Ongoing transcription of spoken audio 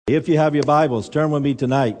If you have your Bibles, turn with me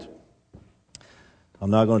tonight.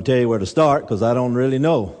 I'm not going to tell you where to start because I don't really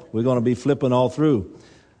know. We're going to be flipping all through.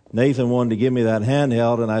 Nathan wanted to give me that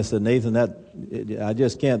handheld, and I said, Nathan, I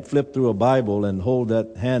just can't flip through a Bible and hold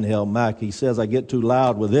that handheld Mac. He says I get too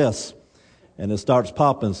loud with this, and it starts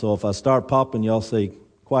popping. So if I start popping, y'all say,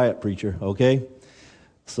 quiet, preacher, okay?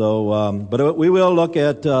 So, but we will look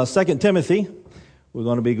at 2 Timothy. We're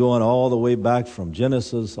going to be going all the way back from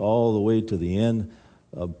Genesis all the way to the end.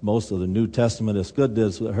 Most of the New Testament. It's good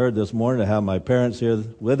to heard this morning to have my parents here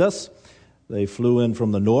with us. They flew in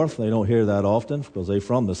from the north. They don't hear that often because they're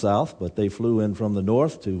from the south, but they flew in from the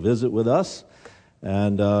north to visit with us.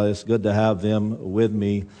 And it's good to have them with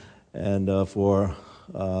me and for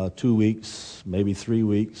 2 weeks, maybe 3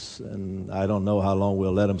 weeks, and I don't know how long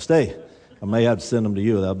we'll let them stay. I may have to send them to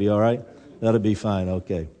you. That'll be all right? That'll be fine,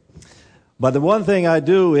 okay. But the one thing I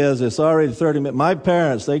do is, it's already 30 minutes. My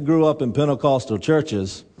parents, they grew up in Pentecostal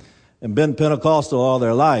churches and been Pentecostal all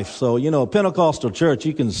their life. So, Pentecostal church,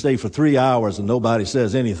 you can stay for 3 hours and nobody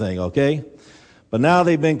says anything, okay? But now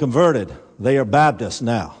they've been converted. They are Baptist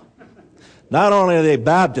now. Not only are they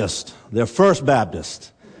Baptist, they're First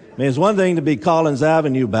Baptist. I mean, it's one thing to be Collins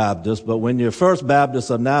Avenue Baptist, but when you're First Baptist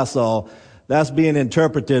of Nassau, that's being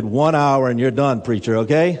interpreted 1 hour and you're done, preacher,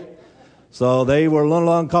 okay? So they were a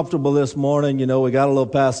little uncomfortable this morning. We got a little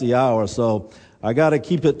past the hour, so I got to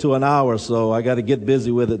keep it to an hour, so I got to get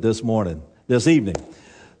busy with it this evening.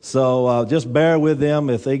 So just bear with them.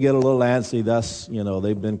 If they get a little antsy, that's,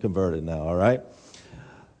 they've been converted now, all right?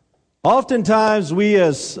 Oftentimes we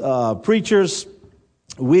as preachers,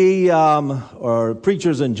 or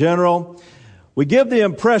preachers in general, we give the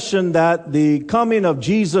impression that the coming of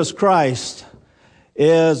Jesus Christ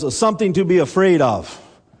is something to be afraid of.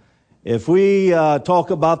 If we talk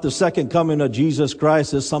about the second coming of Jesus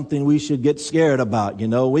Christ, it's something we should get scared about.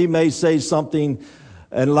 We may say something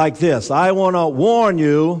like this: I want to warn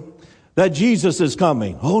you that Jesus is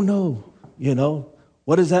coming. Oh no,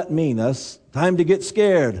 what does that mean? That's time to get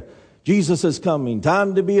scared. Jesus is coming.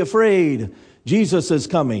 Time to be afraid. Jesus is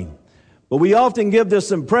coming. But we often give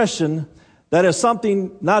this impression that it's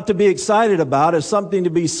something not to be excited about. It's something to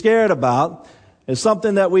be scared about. It's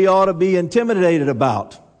something that we ought to be intimidated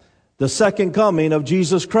about. The second coming of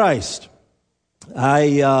Jesus Christ.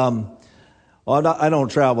 I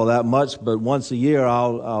don't travel that much, but once a year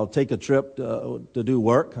I'll take a trip to do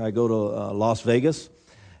work. I go to Las Vegas,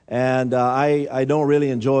 and I don't really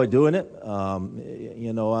enjoy doing it.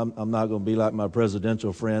 I'm not going to be like my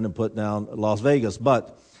presidential friend and put down Las Vegas,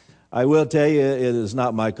 but I will tell you it is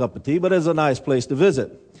not my cup of tea, but it's a nice place to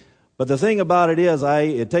visit. But the thing about it is,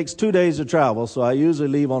 it takes 2 days to travel, so I usually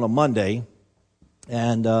leave on a Monday.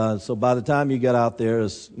 And so by the time you get out there,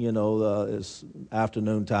 it's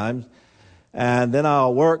afternoon time. And then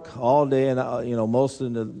I'll work all day and, most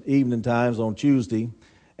of the evening times on Tuesday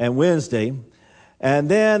and Wednesday. And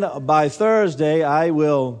then by Thursday, I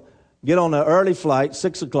will get on an early flight,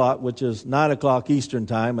 6 o'clock, which is 9 o'clock Eastern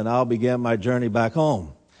time, and I'll begin my journey back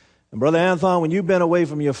home. And Brother Anthon, when you've been away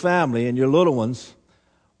from your family and your little ones,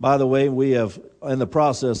 by the way, we have in the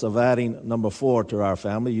process of adding number 4 to our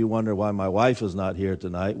family. You wonder why my wife is not here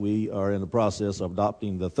tonight. We are in the process of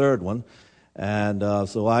adopting the third one. And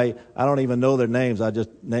so I don't even know their names. I just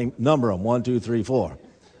number them, 1, 2, 3, 4.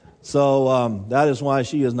 So that is why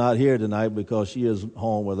she is not here tonight, because she is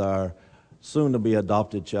home with our soon-to-be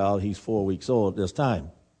adopted child. He's 4 weeks old at this time.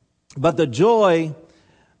 But the joy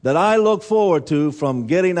that I look forward to from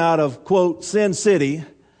getting out of, quote, Sin City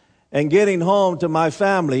and getting home to my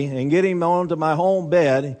family and getting home to my home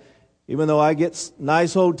bed, even though I get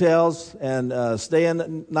nice hotels and stay in a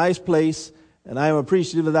nice place, and I am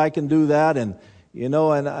appreciative that I can do that, and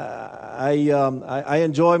I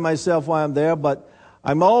enjoy myself while I'm there, but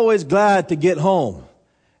I'm always glad to get home.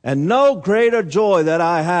 And no greater joy that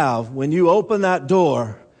I have when you open that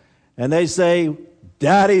door and they say,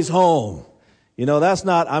 Daddy's home. That's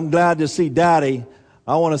not, I'm glad to see Daddy.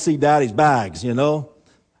 I want to see Daddy's bags,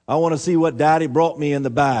 I want to see what Daddy brought me in the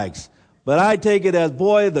bags. But I take it as,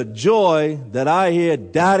 boy, the joy that I hear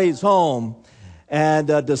Daddy's home, and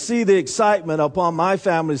to see the excitement upon my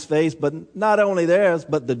family's face, but not only theirs,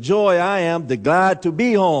 but the joy I am, the glad to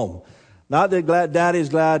be home. Not that Daddy's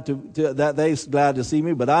glad that they're glad to see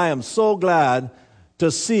me, but I am so glad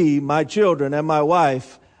to see my children and my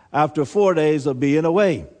wife after 4 days of being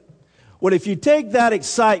away. Well, if you take that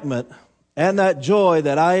excitement and that joy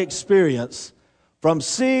that I experience from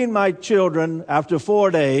seeing my children after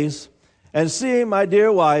 4 days and seeing my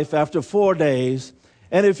dear wife after 4 days,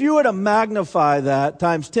 and if you were to magnify that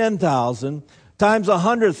times 10,000, times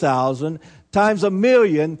 100,000, times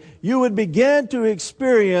 1,000,000, you would begin to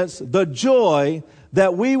experience the joy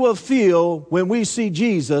that we will feel when we see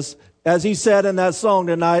Jesus, as he said in that song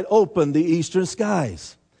tonight, open the eastern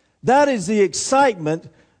skies. That is the excitement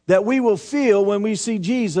that we will feel when we see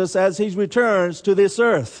Jesus as he returns to this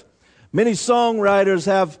earth. Many songwriters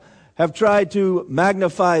have tried to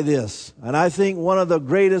magnify this, and I think one of the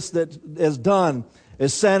greatest that is done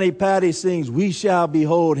is Sandi Patty sings, "We Shall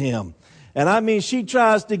Behold Him." And I mean, she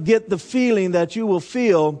tries to get the feeling that you will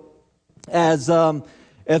feel as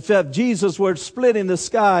if Jesus were splitting the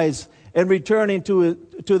skies and returning to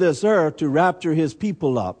this earth to rapture his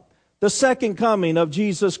people up. The second coming of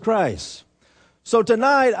Jesus Christ. So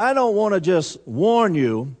tonight, I don't want to just warn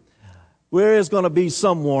you. There is going to be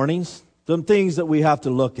some warnings, some things that we have to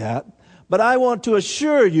look at. But I want to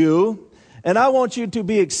assure you, and I want you to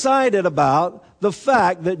be excited about the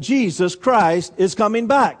fact that Jesus Christ is coming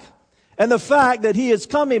back. And the fact that he is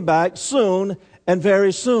coming back soon and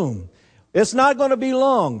very soon. It's not going to be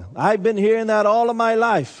long. I've been hearing that all of my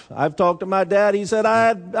life. I've talked to my dad. He said,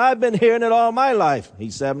 I've been hearing it all my life.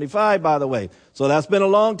 He's 75, by the way. So that's been a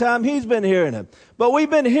long time. He's been hearing it. But we've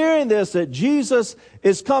been hearing this, that Jesus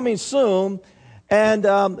is coming soon. And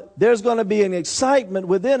there's going to be an excitement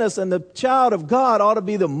within us. And the child of God ought to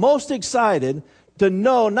be the most excited to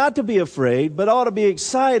know, not to be afraid, but ought to be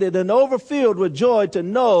excited and overfilled with joy to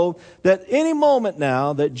know that any moment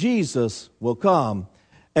now that Jesus will come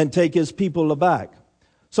and take his people back.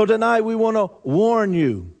 So tonight we want to warn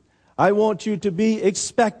you. I want you to be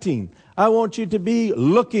expecting. I want you to be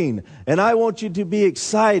looking. And I want you to be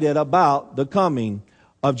excited about the coming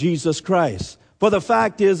of Jesus Christ. For the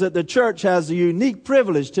fact is that the church has a unique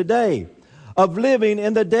privilege today of living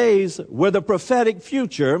in the days where the prophetic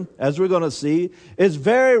future, as we're going to see, is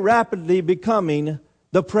very rapidly becoming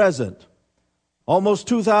the present. Almost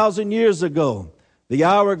 2,000 years ago, the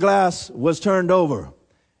hourglass was turned over.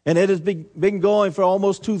 And it has been going for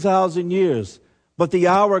almost 2,000 years. But the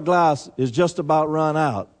hourglass is just about run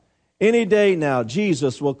out. Any day now,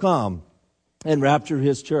 Jesus will come and rapture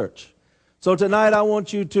his church. So tonight, I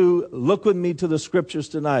want you to look with me to the scriptures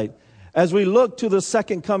tonight as we look to the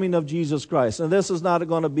second coming of Jesus Christ. And this is not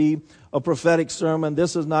going to be a prophetic sermon.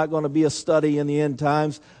 This is not going to be a study in the end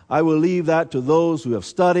times. I will leave that to those who have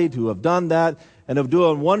studied, who have done that, and have done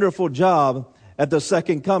a wonderful job at the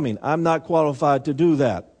second coming. I'm not qualified to do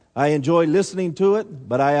that. I enjoy listening to it,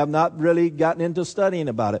 but I have not really gotten into studying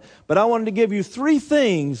about it. But I wanted to give you three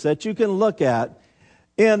things that you can look at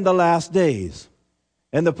in the last days.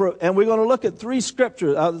 And we're going to look at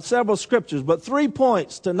several scriptures, but 3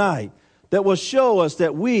 points tonight that will show us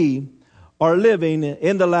that we are living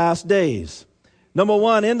in the last days. Number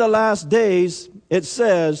one, in the last days, it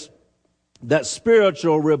says that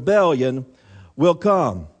spiritual rebellion will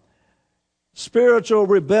come. Spiritual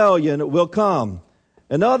rebellion will come.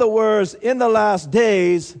 In other words, in the last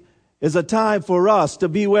days is a time for us to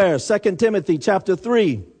beware. 2 Timothy chapter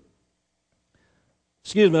 3.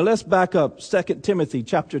 Let's back up. 2 Timothy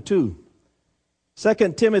chapter 2.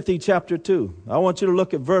 2 Timothy chapter 2. I want you to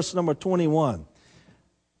look at verse number 21.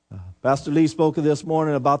 Pastor Lee spoke this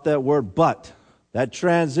morning about that word but, that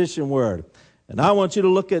transition word. And I want you to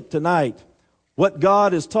look at tonight what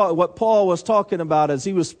Paul was talking about as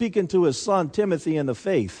he was speaking to his son Timothy in the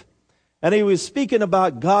faith. And he was speaking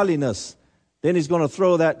about godliness. Then he's going to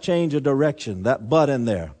throw that change of direction, that but in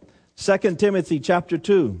there. 2 Timothy chapter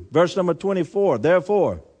 2, verse number 24.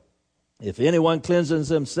 Therefore, if anyone cleanses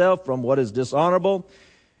himself from what is dishonorable,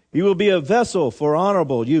 he will be a vessel for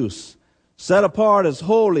honorable use, set apart as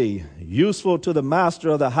holy, useful to the master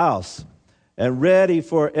of the house, and ready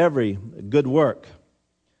for every good work.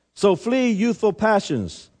 So flee youthful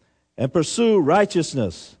passions and pursue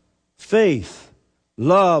righteousness, faith,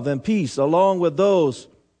 love, and peace, along with those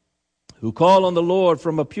who call on the Lord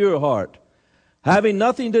from a pure heart, having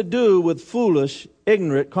nothing to do with foolish,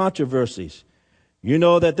 ignorant controversies. You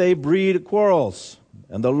know that they breed quarrels,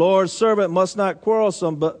 and the Lord's servant must not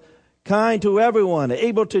quarrelsome, but kind to everyone,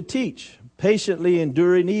 able to teach, patiently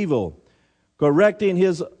enduring evil, correcting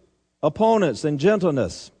his opponents in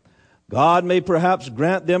gentleness. God may perhaps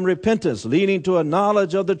grant them repentance, leading to a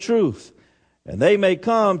knowledge of the truth, and they may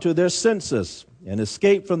come to their senses and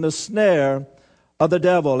escape from the snare of the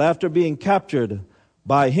devil after being captured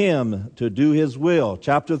by him to do his will.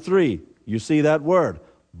 Chapter 3, you see that word.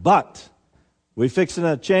 But we're fixing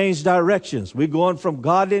to change directions. We're going from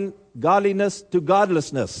godliness to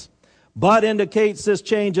godlessness. But indicates this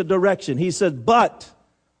change of direction. He said, but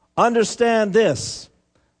understand this,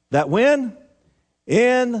 that when?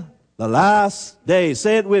 In the last days.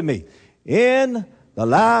 Say it with me. In the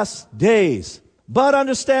last days. But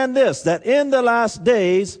understand this, that in the last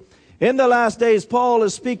days, In the last days, Paul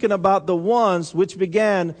is speaking about the ones which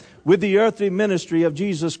began with the earthly ministry of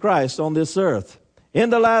Jesus Christ on this earth. In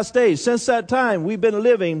the last days, since that time, we've been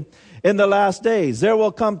living in the last days. There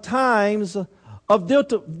will come times of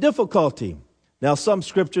difficulty. Now, some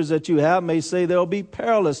scriptures that you have may say there will be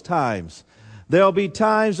perilous times. There will be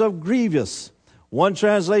times of grievous. One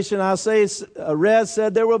translation I read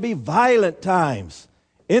said there will be violent times.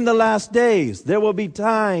 In the last days, there will be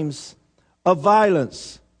times of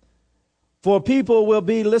violence. For people will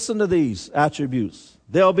be, listen to these attributes.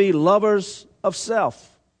 They'll be lovers of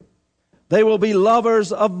self. They will be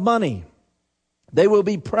lovers of money. They will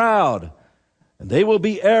be proud. And they will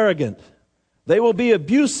be arrogant. They will be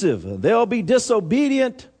abusive. They'll be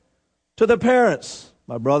disobedient to their parents.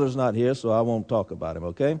 My brother's not here, so I won't talk about him,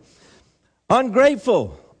 okay?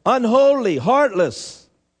 Ungrateful, unholy, heartless,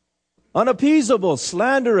 unappeasable,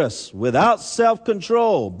 slanderous, without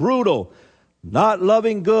self-control, brutal, not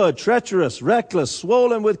loving good, treacherous, reckless,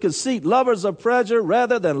 swollen with conceit, lovers of pleasure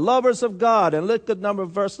rather than lovers of God. And look at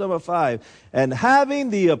verse number 5. And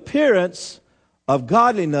having the appearance of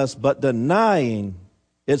godliness, but denying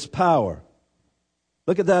its power.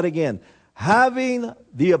 Look at that again. Having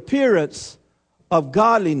the appearance of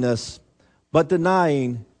godliness, but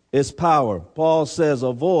denying its power. Paul says,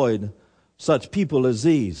 avoid such people as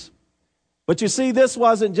these. But you see, this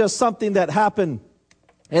wasn't just something that happened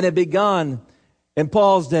and it began in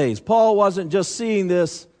Paul's days. Paul wasn't just seeing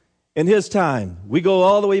this in his time. We go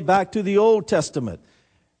all the way back to the Old Testament,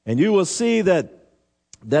 and you will see that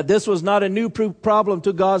this was not a new problem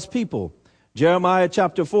to God's people. Jeremiah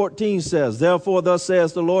chapter 14 says, therefore thus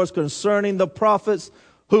says the Lord concerning the prophets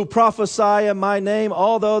who prophesy in my name,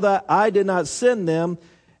 although that I did not send them,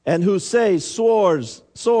 and who say sword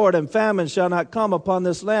and famine shall not come upon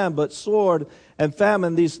this land, but sword and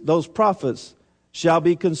famine, those prophets shall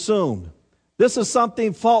be consumed. This is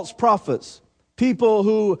something false prophets, people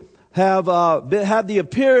who have had the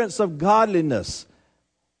appearance of godliness,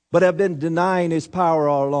 but have been denying his power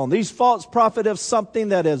all along. These false prophets have something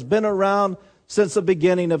that has been around since the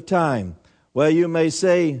beginning of time. Well, you may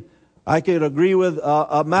say, I could agree with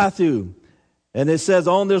Matthew. And it says,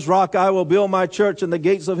 on this rock I will build my church, and the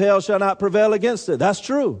gates of hell shall not prevail against it. That's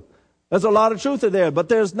true. There's a lot of truth in there. But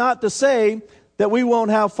there's not to say that we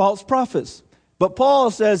won't have false prophets. But Paul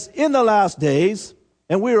says, in the last days,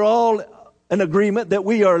 and we're all in agreement that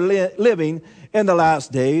we are living in the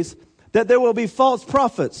last days, that there will be false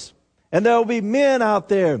prophets. And there will be men out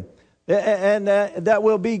there and that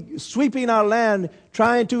will be sweeping our land,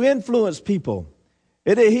 trying to influence people.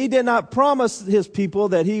 He did not promise his people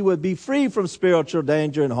that he would be free from spiritual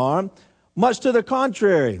danger and harm. Much to the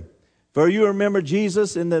contrary. For you remember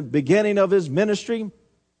Jesus in the beginning of his ministry,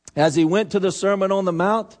 as he went to the Sermon on the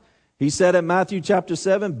Mount, he said in Matthew chapter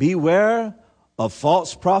 7, beware of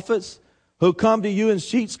false prophets who come to you in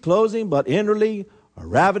sheep's clothing, but inwardly are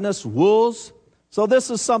ravenous wolves. So this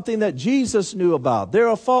is something that Jesus knew about. There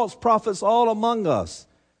are false prophets all among us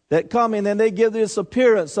that come in and they give this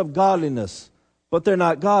appearance of godliness, but they're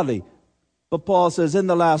not godly. But Paul says, in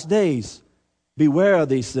the last days, beware of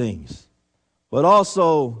these things. But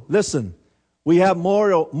also, listen, we have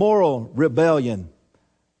moral rebellion.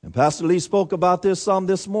 And Pastor Lee spoke about this some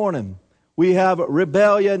this morning. We have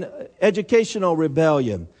rebellion, educational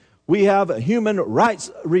rebellion. We have human rights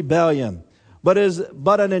rebellion. But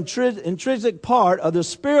an intrinsic part of the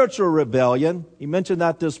spiritual rebellion, he mentioned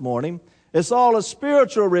that this morning, it's all a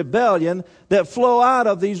spiritual rebellion that flow out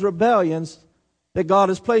of these rebellions that God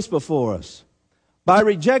has placed before us. By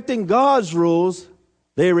rejecting God's rules,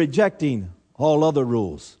 they're rejecting all other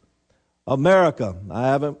rules. America, I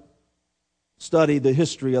haven't studied the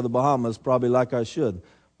history of the Bahamas probably like I should.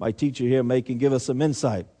 My teacher here can give us some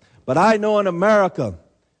insight. But I know in America,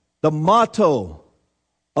 the motto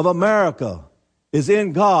of America is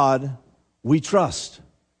in God we trust.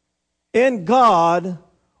 In God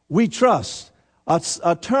we trust.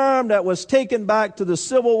 A term that was taken back to the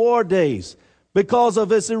Civil War days because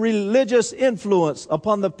of its religious influence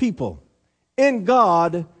upon the people. In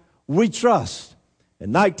God we trust.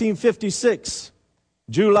 In 1956,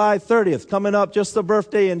 July 30th, coming up just the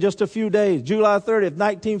birthday in just a few days, July 30th,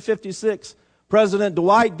 1956, President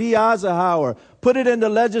Dwight D. Eisenhower put it into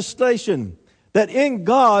legislation that in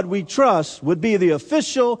God we trust would be the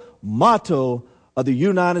official motto of the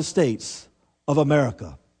United States of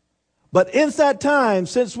America. But in that time,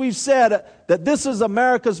 since we've said that this is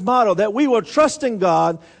America's motto, that we will trust in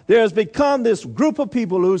God, there has become this group of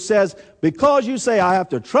people who says, because you say I have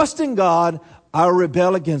to trust in God, I'll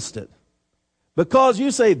rebel against it. Because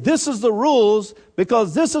you say this is the rules,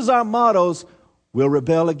 because this is our mottos, we'll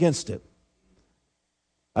rebel against it.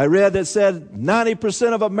 I read that said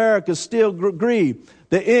 90% of Americans still agree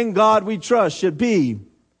that in God we trust should be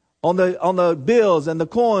on the bills and the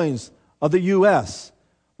coins of the U.S.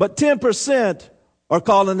 But 10% are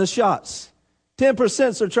calling the shots.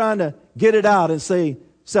 10% are trying to get it out and say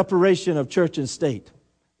separation of church and state.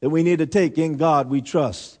 That we need to take in God we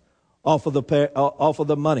trust off of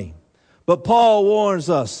the money. But Paul warns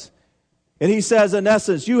us, and he says in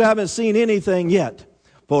essence, you haven't seen anything yet.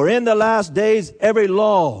 For in the last days, every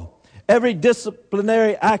law, every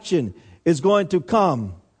disciplinary action is going to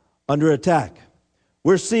come under attack.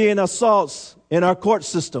 We're seeing assaults in our court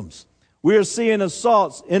systems. We are seeing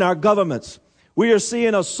assaults in our governments. We are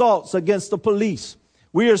seeing assaults against the police.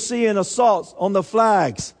 We are seeing assaults on the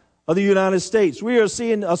flags of the United States. We are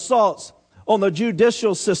seeing assaults on the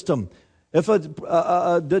judicial system. If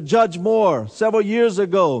the Judge Moore, several years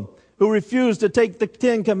ago, who refused to take the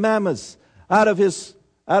Ten Commandments out of the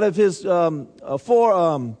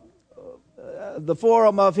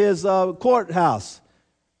forum of his courthouse.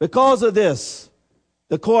 Because of this,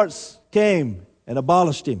 the courts came and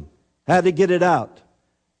abolished him, had to get it out.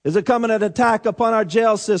 There's a coming attack upon our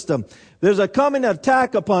jail system. There's a coming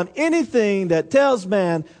attack upon anything that tells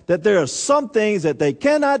man that there are some things that they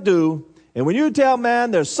cannot do. And when you tell man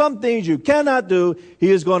there's some things you cannot do, he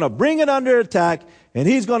is going to bring it under attack. And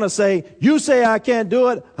he's going to say, you say I can't do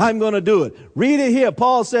it, I'm going to do it. Read it here.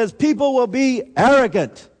 Paul says people will be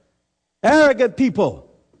arrogant. Arrogant people.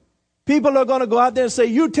 People are going to go out there and say,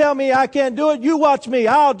 you tell me I can't do it, you watch me,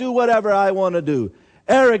 I'll do whatever I want to do.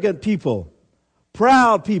 Arrogant people.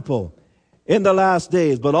 Proud people in the last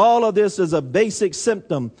days. But all of this is a basic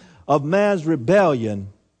symptom of man's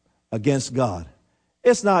rebellion against God.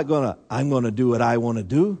 It's not I'm going to do what I want to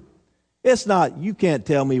do. It's not, you can't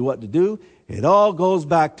tell me what to do. It all goes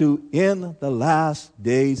back to, in the last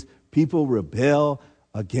days, people rebel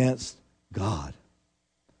against God.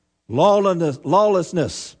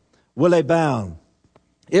 Lawlessness will abound.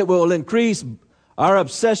 It will increase our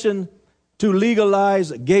obsession to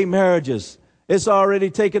legalize gay marriages. It's already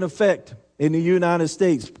taken effect in the United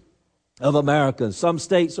States of America. Some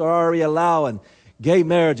states are already allowing gay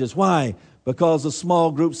marriages. Why? Because a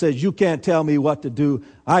small group says, you can't tell me what to do.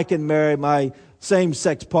 I can marry my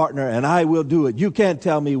same-sex partner and I will do it. You can't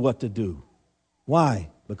tell me what to do. Why?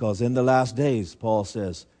 Because in the last days, Paul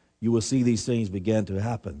says, you will see these things begin to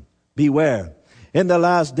happen. Beware. In the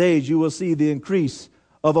last days, you will see the increase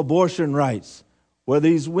of abortion rights, where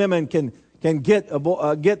these women can get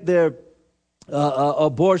their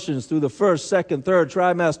abortions through the first, second, third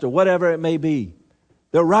trimester, whatever it may be.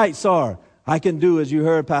 Their rights are, I can do, as you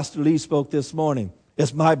heard Pastor Lee spoke this morning,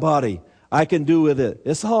 it's my body. I can do with it.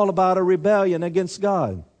 It's all about a rebellion against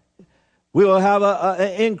God. We will have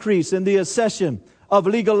an increase in the accession of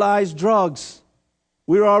legalized drugs.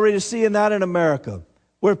 We're already seeing that in America,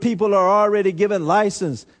 where people are already given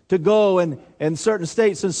license to go in certain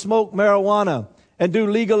states and smoke marijuana and do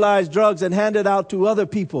legalized drugs and hand it out to other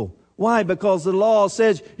people. Why? Because the law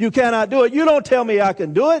says you cannot do it. You don't tell me I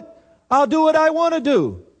can do it. I'll do what I want to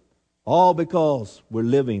do. All because we're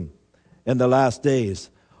living in the last days.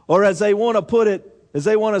 Or as they want to put it, as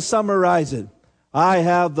they want to summarize it, I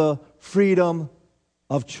have the freedom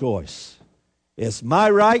of choice. It's my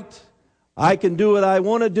right. I can do what I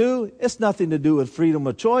want to do. It's nothing to do with freedom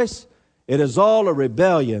of choice. It is all a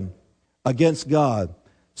rebellion against God.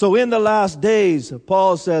 So in the last days,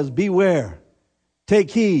 Paul says, beware,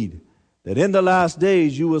 take heed that in the last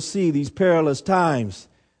days you will see these perilous times,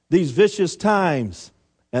 these vicious times,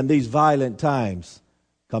 and these violent times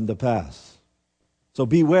come to pass. So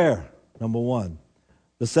beware, number one.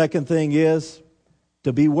 The second thing is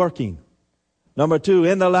to be working. Number two,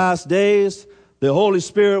 in the last days, the Holy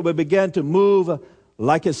Spirit will begin to move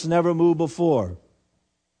like it's never moved before.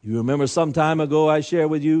 You remember some time ago I shared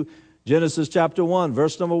with you Genesis chapter 1,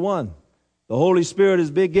 verse number 1. The Holy Spirit has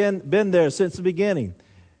been there since the beginning.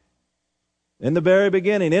 In the very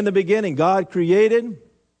beginning. In the beginning, God created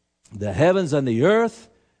the heavens and the earth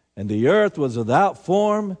was without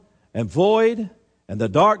form and void, and the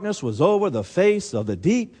darkness was over the face of the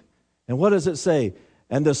deep. And what does it say?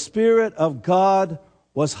 And the Spirit of God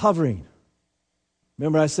was hovering.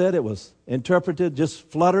 Remember I said it was interpreted just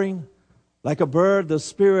fluttering like a bird. The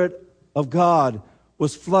Spirit of God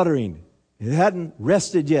was fluttering. It hadn't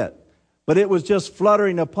rested yet, but it was just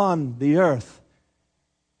fluttering upon the earth.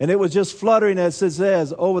 And it was just fluttering, as it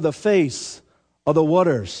says, over the face of the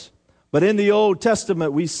waters. But in the Old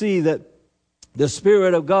Testament, we see that the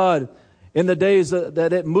Spirit of God, in the days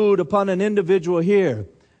that it moved upon an individual here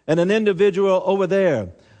and an individual over there,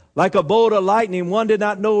 like a bolt of lightning, one did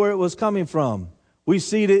not know where it was coming from. We've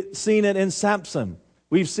seen it in Samson.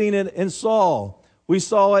 We've seen it in Saul. We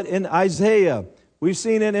saw it in Isaiah. We've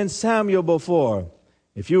seen it in Samuel before.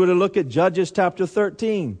 If you were to look at Judges chapter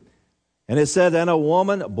 13, and it said, and a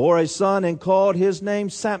woman bore a son and called his name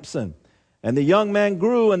Samson. And the young man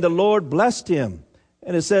grew, and the Lord blessed him.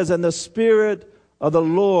 And it says, and the Spirit of the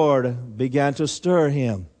Lord began to stir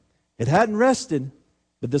him. It hadn't rested,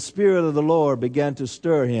 but the Spirit of the Lord began to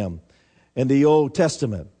stir him in the Old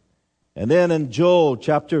Testament. And then in Joel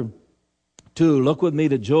chapter 2, look with me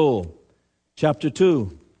to Joel chapter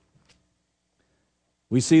 2.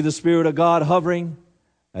 We see the Spirit of God hovering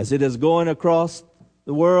as it is going across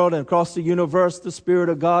the world and across the universe. The Spirit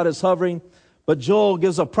of God is hovering. But Joel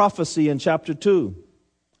gives a prophecy in chapter 2,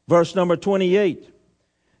 verse number 28.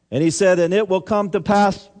 And he said, and it will come to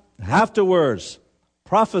pass afterwards,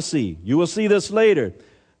 prophecy, you will see this later,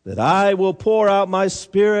 that I will pour out my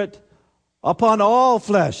Spirit upon all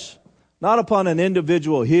flesh, not upon an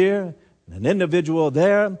individual here, an individual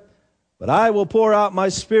there, but I will pour out my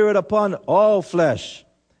Spirit upon all flesh.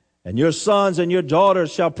 And your sons and your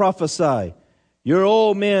daughters shall prophesy. Your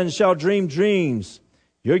old men shall dream dreams.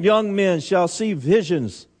 Your young men shall see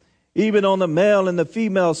visions. Even on the male and the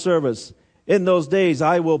female servants, in those days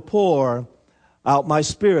I will pour out my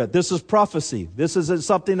Spirit. This is prophecy. This is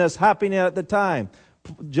something that's happening at the time.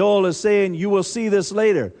 Joel is saying you will see this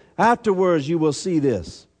later. Afterwards you will see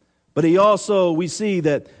this. But we see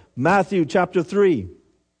that Matthew chapter 3.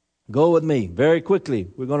 Go with me very quickly.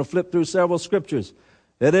 We're going to flip through several scriptures.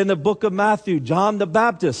 That in the book of Matthew, John the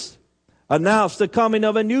Baptist announced the coming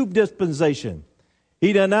of a new dispensation.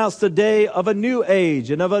 He announced the day of a new age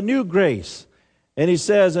and of a new grace. And he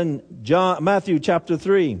says in Matthew chapter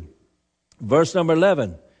 3, verse number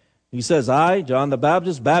 11, he says, I, John the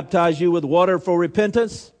Baptist, baptize you with water for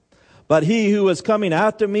repentance, but he who is coming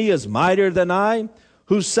after me is mightier than I,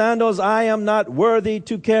 whose sandals I am not worthy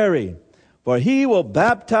to carry. For he will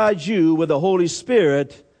baptize you with the Holy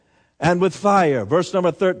Spirit and with fire. Verse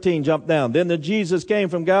number 13, jump down. Then Jesus came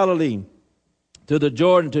from Galilee to the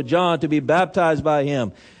Jordan to John to be baptized by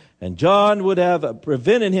him. And John would have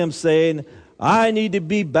prevented him, saying, I need to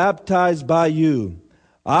be baptized by you.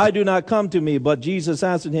 I do not come to me. But Jesus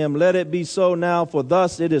answered him, let it be so now, for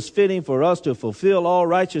thus it is fitting for us to fulfill all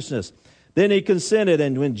righteousness. Then he consented,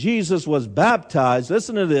 and when Jesus was baptized,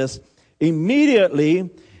 listen to this, immediately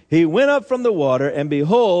he went up from the water, and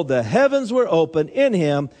behold, the heavens were opened in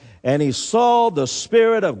him, and he saw the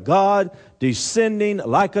Spirit of God descending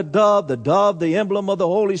like a dove, the emblem of the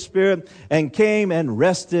Holy Spirit, and came and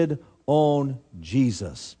rested on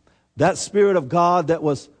Jesus. That Spirit of God that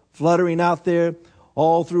was fluttering out there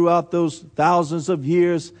all throughout those thousands of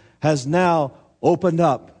years has now opened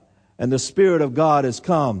up, and the Spirit of God has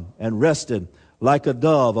come and rested like a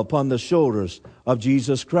dove upon the shoulders of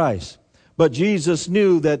Jesus Christ. But Jesus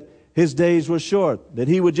knew that his days were short, that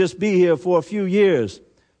he would just be here for a few years.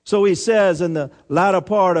 So he says in the latter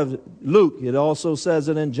part of Luke, it also says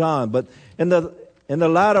it in John, but in the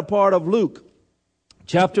latter part of Luke,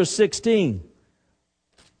 chapter 16,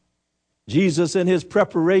 Jesus in his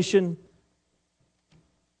preparation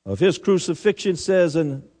of his crucifixion says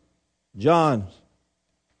in John,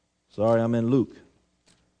 I'm in Luke.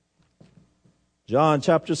 John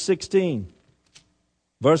chapter 16,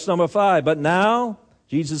 verse number 5. But now,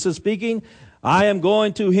 Jesus is speaking, I am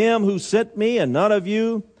going to him who sent me, and none of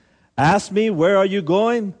you ask me, where are you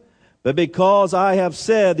going? But because I have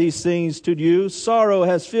said these things to you, sorrow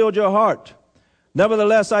has filled your heart.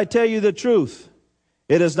 Nevertheless, I tell you the truth.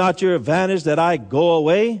 It is not your advantage that I go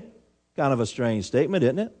away. Kind of a strange statement,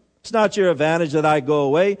 isn't it? It's not your advantage that I go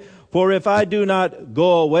away. For if I do not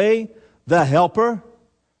go away, the Helper,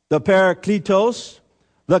 the Parakletos,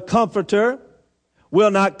 the Comforter,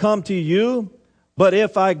 will not come to you. But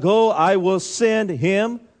if I go, I will send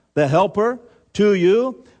him, the Helper, to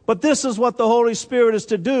you. But this is what the Holy Spirit is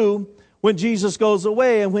to do when Jesus goes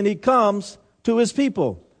away and when he comes to his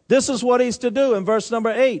people. This is what he's to do in verse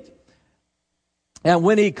number 8. And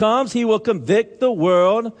when he comes, he will convict the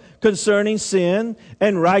world concerning sin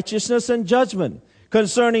and righteousness and judgment.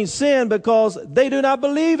 Concerning sin, because they do not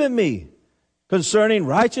believe in me. Concerning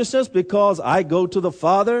righteousness, because I go to the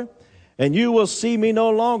Father, and you will see me no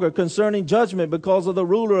longer. Concerning judgment, because of the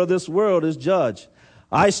ruler of this world is judged.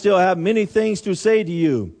 I still have many things to say to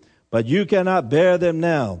you, but you cannot bear them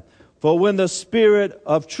now. For when the Spirit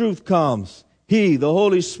of truth comes, he, the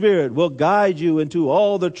Holy Spirit, will guide you into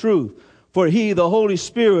all the truth. For he, the Holy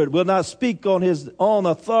Spirit, will not speak on his own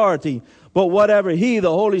authority, but whatever he, the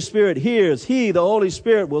Holy Spirit, hears, he, the Holy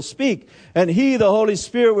Spirit, will speak. And he, the Holy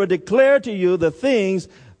Spirit, will declare to you the things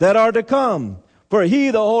that are to come. For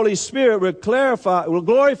he, the Holy Spirit, will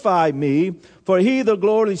glorify me. For he, the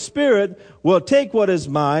Holy Spirit, will take what is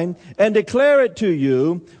mine and declare it to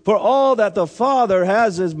you. For all that the Father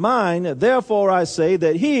has is mine. Therefore I say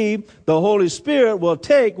that he, the Holy Spirit, will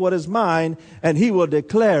take what is mine and he will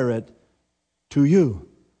declare it to you.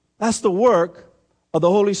 That's the work of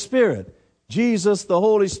the Holy Spirit. Jesus, the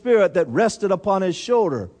Holy Spirit that rested upon his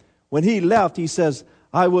shoulder. When he left, he says,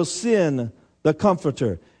 I will send the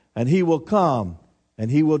Comforter, and he will come,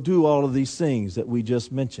 and he will do all of these things that we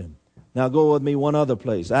just mentioned. Now go with me one other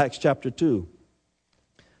place, Acts chapter 2.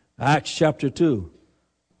 Acts chapter 2.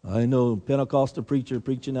 I know Pentecostal preacher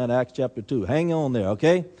preaching at Acts chapter 2. Hang on there,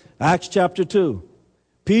 okay? Acts chapter 2.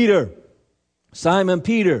 Peter, Simon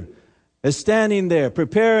Peter, is standing there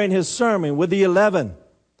preparing his sermon with the 11.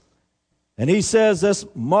 And he says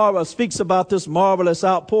speaks about this marvelous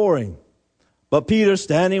outpouring. But Peter,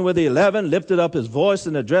 standing with the 11, lifted up his voice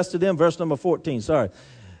and addressed to them, verse number 14,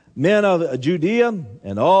 Men of Judea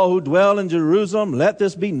and all who dwell in Jerusalem, let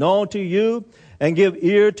this be known to you and give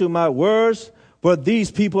ear to my words. For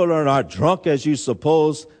these people are not drunk as you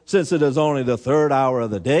suppose, since it is only the third hour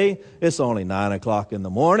of the day. It's only 9 o'clock in the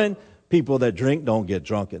morning. People that drink don't get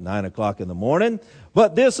drunk at 9 o'clock in the morning.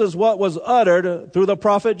 But this is what was uttered through the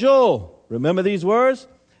prophet Joel. Remember these words?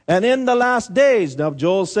 And in the last days, now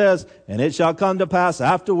Joel says, and it shall come to pass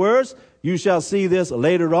afterwards, you shall see this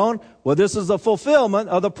later on. Well, this is the fulfillment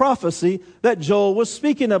of the prophecy that Joel was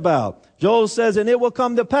speaking about. Joel says, and it will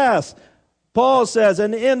come to pass. Paul says,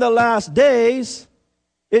 and in the last days,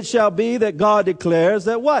 it shall be that God declares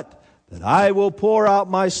that what? That I will pour out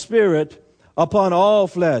my spirit upon all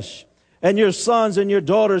flesh. And your sons and your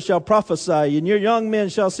daughters shall prophesy, and your young men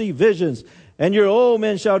shall see visions, and your old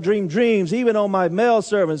men shall dream dreams, even on my male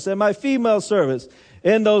servants and my female servants.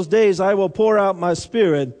 In those days I will pour out my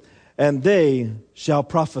spirit, and they shall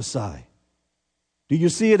prophesy. Do you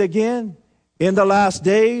see it again? In the last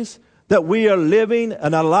days, that we are living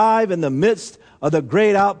and alive in the midst of the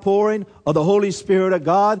great outpouring of the Holy Spirit of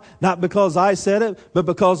God, not because I said it, but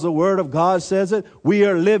because the Word of God says it. We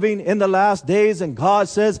are living in the last days, and God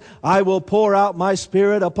says, I will pour out my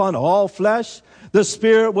Spirit upon all flesh. The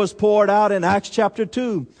Spirit was poured out in Acts chapter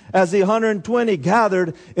 2 as the 120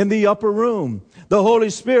 gathered in the upper room. The Holy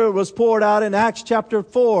Spirit was poured out in Acts chapter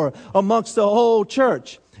 4 amongst the whole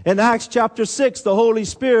church. In Acts chapter 6, the Holy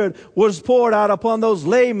Spirit was poured out upon those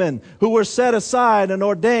laymen who were set aside and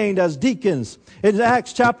ordained as deacons. In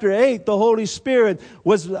Acts chapter 8, the Holy Spirit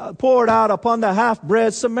was poured out upon the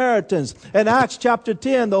half-bred Samaritans. In Acts chapter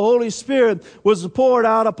 10, the Holy Spirit was poured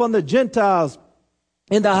out upon the Gentiles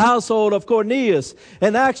in the household of Cornelius.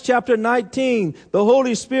 In Acts chapter 19, the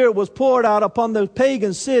Holy Spirit was poured out upon the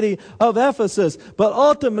pagan city of Ephesus. But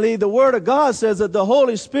ultimately, the Word of God says that the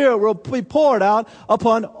Holy Spirit will be poured out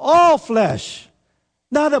upon all flesh.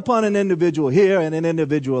 Not upon an individual here and an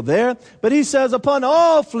individual there, but he says, upon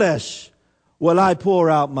all flesh will I pour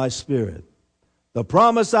out my Spirit. The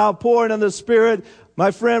promised outpouring of the Spirit,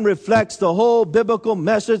 my friend, reflects the whole biblical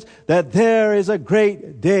message that there is a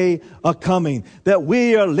great day a-coming, that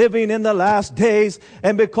we are living in the last days,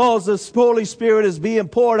 and because the Holy Spirit is being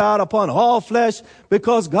poured out upon all flesh,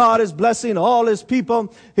 because God is blessing all His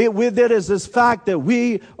people, with it is this fact that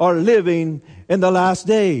we are living in the last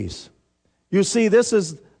days. You see,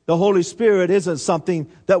 the Holy Spirit isn't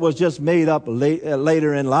something that was just made up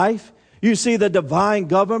later in life. You see, the divine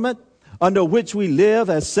government under which we live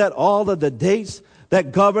has set all of the dates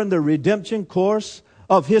that govern the redemption course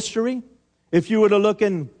of history. If you were to look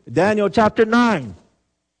in Daniel chapter 9,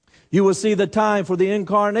 you will see the time for the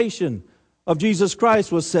incarnation of Jesus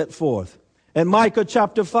Christ was set forth. In Micah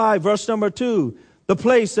chapter 5, verse number 2, the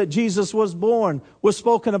place that Jesus was born was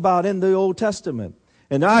spoken about in the Old Testament.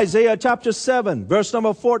 In Isaiah chapter 7, verse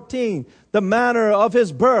number 14, the manner of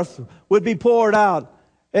his birth would be poured out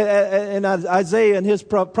in Isaiah and his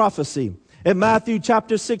prophecy. In Matthew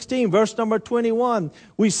chapter 16, verse number 21,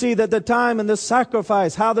 we see that the time and the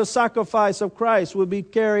sacrifice, how the sacrifice of Christ would be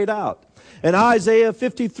carried out. In Isaiah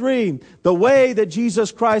 53, the way that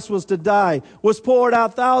Jesus Christ was to die was poured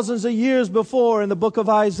out thousands of years before in the book of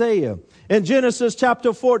Isaiah. In Genesis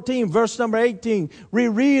chapter 14, verse number 18, we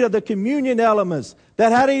read of the communion elements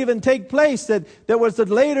that had to even take place, that was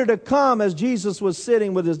later to come as Jesus was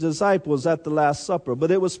sitting with his disciples at the Last Supper. But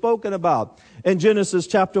it was spoken about in Genesis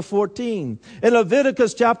chapter 14. In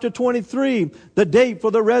Leviticus chapter 23, the date for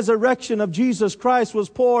the resurrection of Jesus Christ was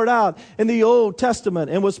poured out in the Old Testament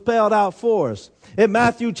and was spelled out for us. In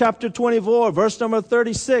Matthew chapter 24, verse number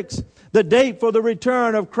 36, the date for the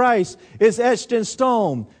return of Christ is etched in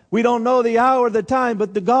stone. We don't know the hour or the time,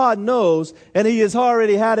 but the God knows, and He has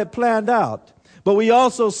already had it planned out. But we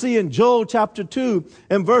also see in Joel chapter 2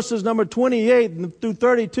 and verses number 28 through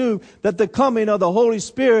 32 that the coming of the Holy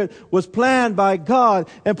Spirit was planned by God,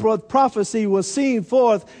 and prophecy was seen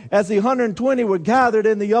forth as the 120 were gathered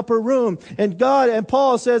in the upper room. And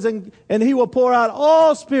Paul says, and he will pour out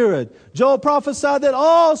all spirit. Joel prophesied that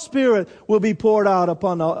all spirit will be poured out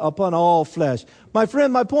upon all flesh. My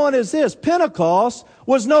friend, my point is this: Pentecost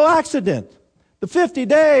was no accident. The 50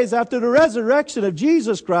 days after the resurrection of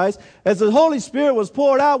Jesus Christ, as the Holy Spirit was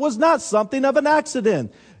poured out, was not something of an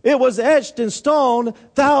accident. It was etched in stone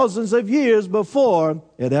thousands of years before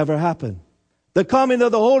it ever happened. The coming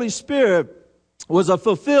of the Holy Spirit was a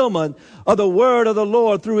fulfillment of the word of the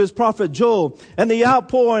Lord through his prophet Joel. And the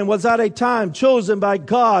outpouring was at a time chosen by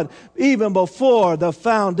God even before the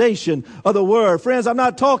foundation of the word. Friends, I'm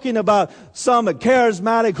not talking about some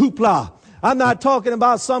charismatic hoopla. I'm not talking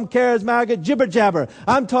about some charismatic jibber-jabber.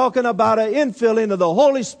 I'm talking about an infilling of the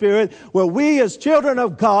Holy Spirit where we as children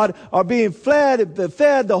of God are being fed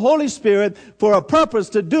the Holy Spirit for a purpose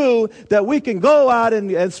to do that we can go out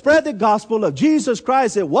and spread the gospel of Jesus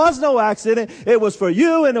Christ. It was no accident. It was for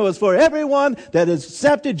you and it was for everyone that has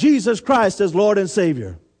accepted Jesus Christ as Lord and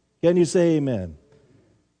Savior. Can you say amen?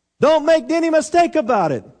 Don't make any mistake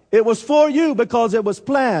about it. It was for you because it was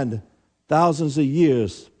planned thousands of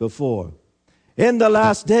years before. In the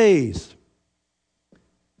last days,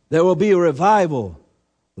 there will be a revival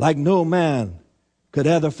like no man could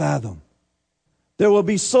ever fathom. There will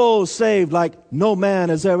be souls saved like no man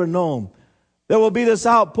has ever known. There will be this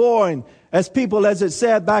outpouring as people, as it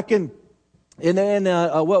said back in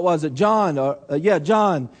what was it, John,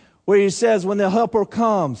 where he says when the Helper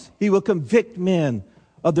comes, he will convict men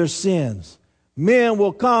of their sins. Men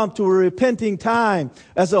will come to a repenting time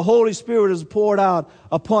as the Holy Spirit is poured out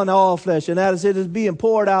upon all flesh, and as it is being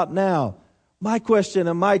poured out now. My question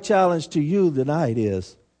and my challenge to you tonight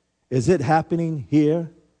is it happening here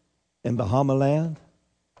in Bahama land?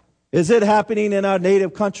 Is it happening in our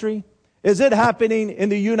native country? Is it happening in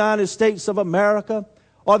the United States of America?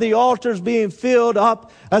 Are the altars being filled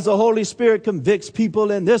up as the Holy Spirit convicts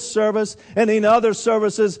people in this service and in other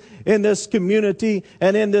services in this community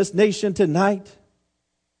and in this nation tonight?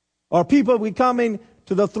 Are people coming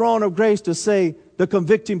to the throne of grace to say the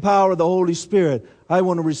convicting power of the Holy Spirit, I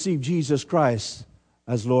want to receive Jesus Christ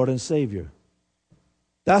as Lord and Savior?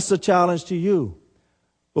 That's the challenge to you.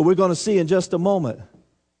 But we're going to see in just a moment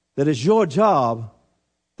that it's your job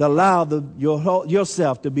to allow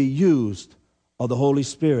yourself to be used of the Holy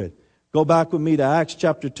Spirit. Go back with me to Acts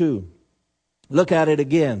chapter 2. Look at it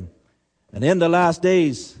again. And in the last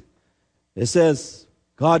days, it says,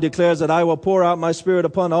 God declares that I will pour out my Spirit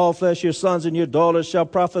upon all flesh. Your sons and your daughters shall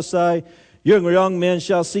prophesy. Your young men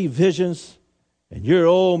shall see visions. And your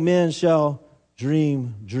old men shall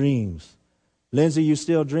dream dreams. Lindsay, you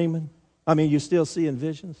still dreaming? You still seeing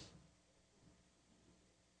visions?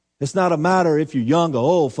 It's not a matter if you're young or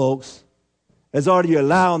old, folks. As are you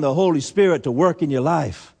allowing the Holy Spirit to work in your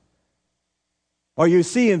life? Are you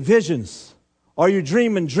seeing visions? Are you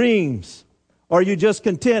dreaming dreams? Are you just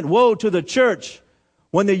content? Woe to the church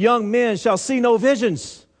when the young men shall see no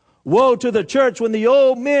visions. Woe to the church when the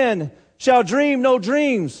old men shall dream no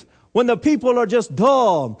dreams. When the people are just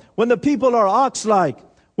dull. When the people are ox-like.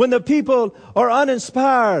 When the people are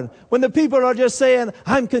uninspired. When the people are just saying,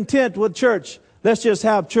 I'm content with church. Let's just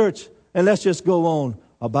have church and let's just go on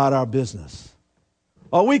about our business.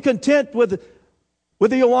 Are we content with the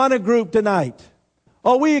Awana group tonight?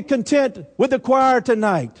 Are we content with the choir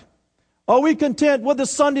tonight? Are we content with the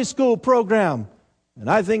Sunday school program? And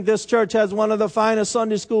I think this church has one of the finest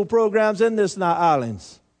Sunday school programs in this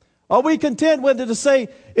islands. Are we content with it to say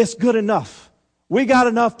it's good enough? We got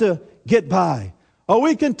enough to get by. Are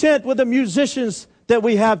we content with the musicians that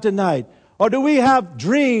we have tonight? Or do we have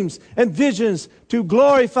dreams and visions to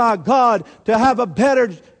glorify God, to have a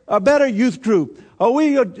better youth group? Are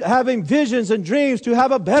we having visions and dreams to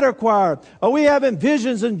have a better choir? Are we having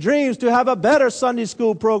visions and dreams to have a better Sunday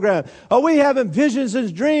school program? Are we having visions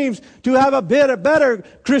and dreams to have a better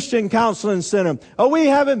Christian counseling center? Are we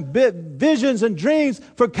having visions and dreams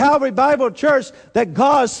for Calvary Bible Church that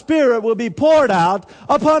God's Spirit will be poured out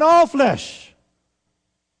upon all flesh?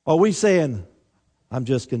 Are we saying, I'm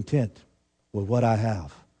just content with what I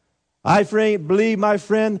have? I believe, my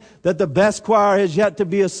friend, that the best choir is yet to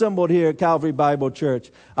be assembled here at Calvary Bible Church.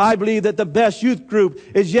 I believe that the best youth group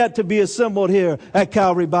is yet to be assembled here at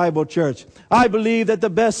Calvary Bible Church. I believe that the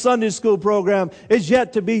best Sunday school program is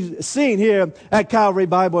yet to be seen here at Calvary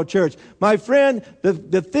Bible Church. My friend,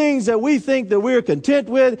 the things that we think that we're content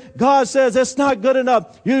with, God says it's not good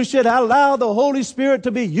enough. You should allow the Holy Spirit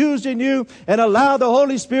to be used in you and allow the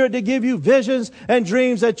Holy Spirit to give you visions and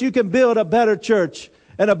dreams that you can build a better church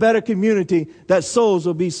and a better community, that souls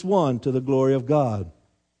will be won to the glory of God.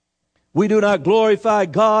 We do not glorify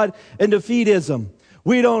God in defeatism.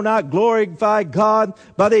 We do not glorify God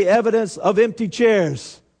by the evidence of empty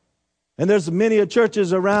chairs. And there's many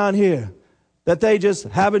churches around here that they just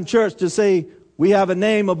have in church to say, we have a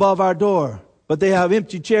name above our door, but they have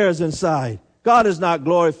empty chairs inside. God is not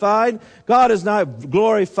glorified. God is not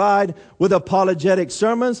glorified with apologetic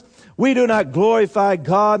sermons. We do not glorify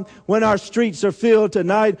God when our streets are filled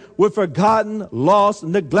tonight with forgotten, lost,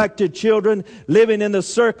 neglected children living in the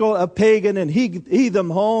circle of pagan and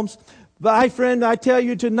heathen homes. My friend, I tell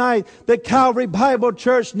you tonight that Calvary Bible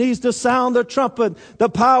Church needs to sound the trumpet, the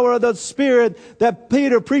power of the Spirit that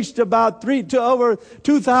Peter preached about over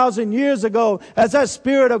 2,000 years ago, as that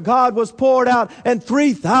Spirit of God was poured out, and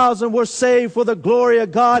 3,000 were saved for the glory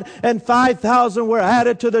of God, and 5,000 were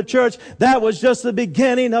added to the church. That was just the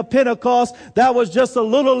beginning of Pentecost. That was just a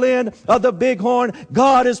little end of the bighorn.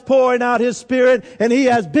 God is pouring out His Spirit, and He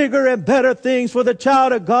has bigger and better things for the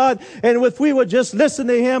child of God. And if we would just listen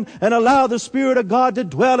to Him and allow the Spirit of God to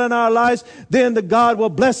dwell in our lives, then the God will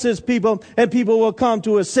bless His people, and people will come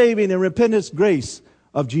to a saving and repentance grace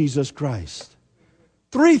of Jesus Christ.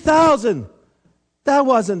 3,000. That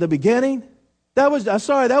wasn't the beginning. That was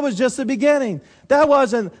just the beginning. That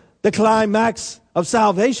wasn't the climax of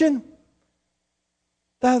salvation.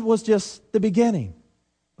 That was just the beginning.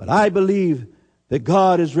 But I believe that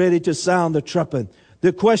God is ready to sound the trumpet.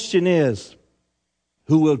 The question is,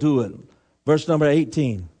 who will do it? Verse number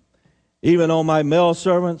 18. Even on my male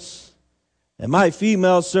servants and my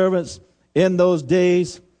female servants in those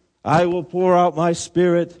days, I will pour out my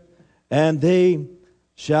Spirit, and they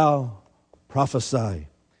shall prophesy.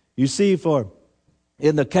 You see, for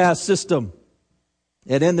in the caste system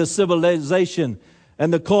and in the civilization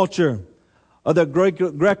and the culture of the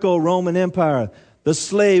Greco-Roman Empire, the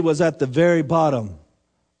slave was at the very bottom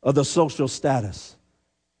of the social status.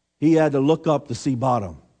 He had to look up to see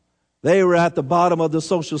bottom. They were at the bottom of the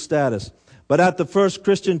social status. But at the first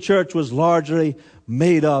Christian church was largely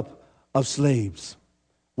made up of slaves.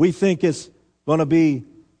 We think it's going to be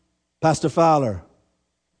Pastor Fowler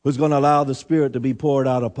who's going to allow the Spirit to be poured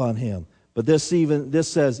out upon him. But this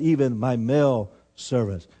says, even my male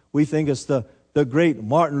servants. We think it's the great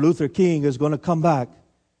Martin Luther King is going to come back,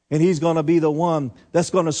 and he's going to be the one that's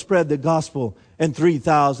going to spread the gospel, and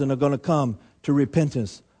 3,000 are going to come to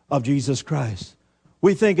repentance of Jesus Christ.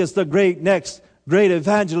 We think it's the next great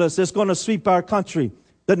evangelist that's going to sweep our country,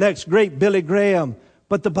 the next great Billy Graham.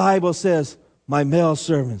 But the Bible says, my male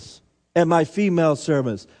servants and my female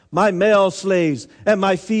servants, my male slaves and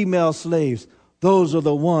my female slaves, those are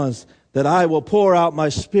the ones that I will pour out my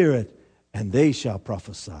Spirit, and they shall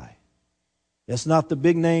prophesy. It's not the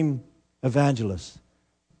big name evangelist.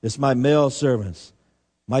 It's my male servants,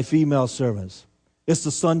 my female servants. It's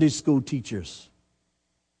the Sunday school teachers.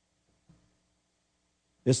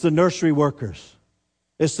 It's the nursery workers.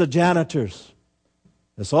 It's the janitors.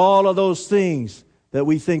 It's all of those things that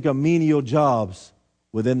we think are menial jobs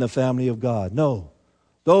within the family of God. No,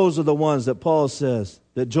 those are the ones that Paul says,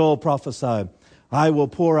 that Joel prophesied, I will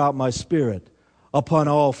pour out my Spirit upon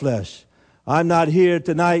all flesh. I'm not here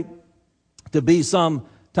tonight to be some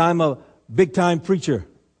big time preacher.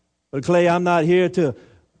 But Clay, I'm not here to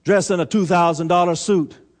dress in a $2,000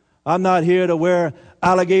 suit. I'm not here to wear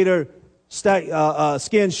alligator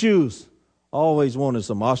skin shoes. Always wanted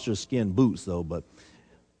some ostrich skin boots though, but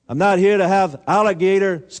I'm not here to have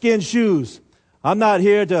alligator skin shoes. I'm not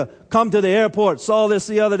here to come to the airport. Saw this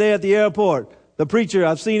the other day at the airport. The preacher,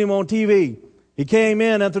 I've seen him on TV. He came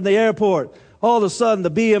in after the airport. All of a sudden,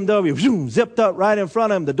 the BMW zipped up right in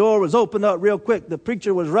front of him. The door was opened up real quick. The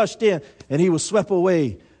preacher was rushed in, and he was swept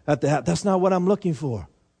away at the. That's not what I'm looking for.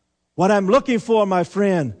 What I'm looking for, my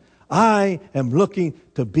friend, I am looking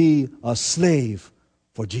to be a slave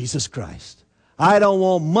for Jesus Christ. I don't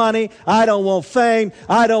want money. I don't want fame.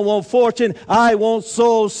 I don't want fortune. I want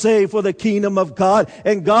souls saved for the kingdom of God.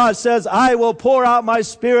 And God says, I will pour out my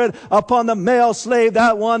Spirit upon the male slave,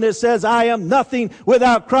 that one that says, I am nothing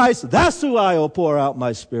without Christ. That's who I will pour out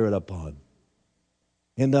my Spirit upon.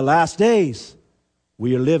 In the last days,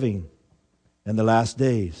 we are living in the last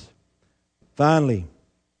days. Finally,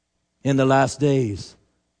 in the last days,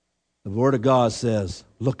 The Word of God says,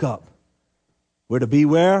 look up. We're to be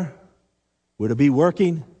where? We're to be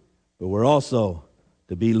working, but we're also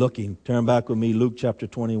to be looking. Turn back with me, Luke chapter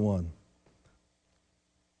 21.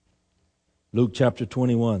 Luke chapter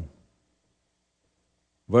 21,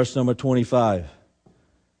 verse number 25.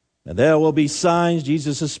 And there will be signs,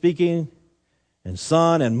 Jesus is speaking, and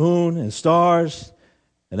sun and moon and stars,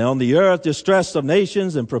 and on the earth distress of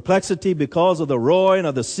nations and perplexity because of the roaring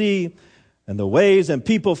of the sea and the waves, and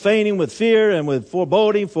people fainting with fear and with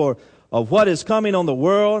foreboding of what is coming on the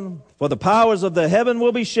world. For the powers of the heaven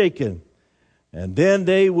will be shaken. And then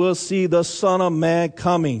they will see the Son of Man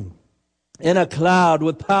coming in a cloud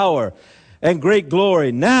with power and great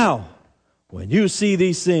glory. Now, when you see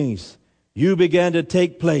these things, you begin to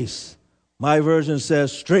take place. My version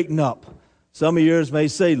says, straighten up. Some of yours may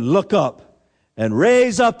say, look up and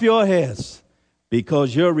raise up your heads,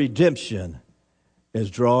 because your redemption is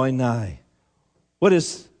drawing nigh. What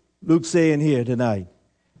is Luke saying here tonight?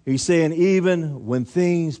 He's saying even when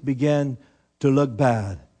things begin to look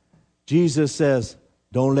bad, Jesus says,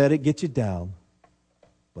 don't let it get you down,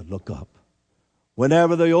 but look up.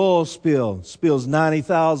 Whenever the oil spills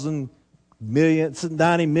 90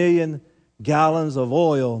 million gallons of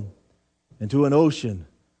oil into an ocean,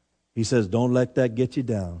 he says, don't let that get you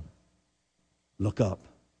down. Look up.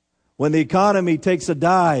 When the economy takes a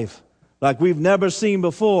dive like we've never seen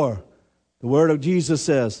before, the word of Jesus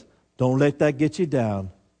says, don't let that get you down,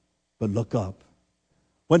 but look up.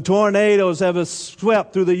 When tornadoes have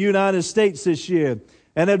swept through the United States this year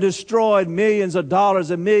and have destroyed millions of dollars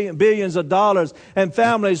and billions of dollars and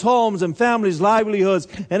families' homes and families' livelihoods,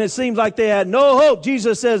 and it seems like they had no hope,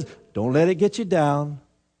 Jesus says, don't let it get you down,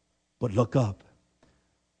 but look up.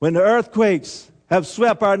 When the earthquakes have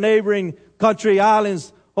swept our neighboring country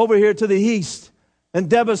islands over here to the east and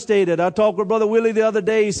devastated. I talked with Brother Willie the other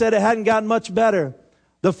day. He said it hadn't gotten much better.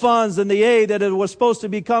 The funds and the aid that was supposed to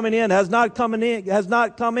be coming in has not come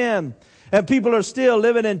in. And people are still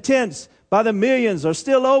living in tents by the millions, are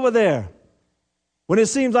still over there. When it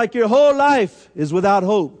seems like your whole life is without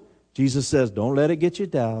hope, Jesus says, don't let it get you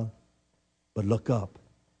down, but look up.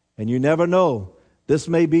 And you never know, this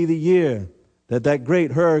may be the year that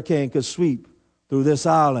great hurricane could sweep through this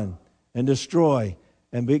island and destroy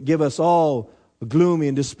and give us all gloomy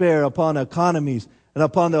and despair upon economies and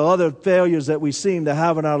upon the other failures that we seem to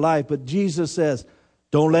have in our life. But Jesus says,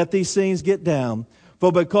 don't let these things get down.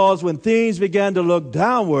 For because when things began to look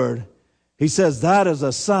downward, he says that is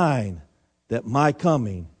a sign that my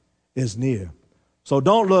coming is near. So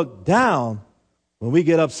don't look down. When we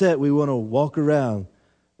get upset, we want to walk around.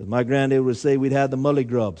 As my granddad would say, we'd have the mully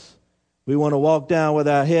grubs. We want to walk down with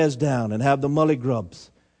our heads down and have the mully grubs.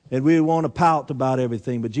 And we want to pout about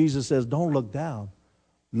everything. But Jesus says, don't look down.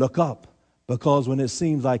 Look up. Because when it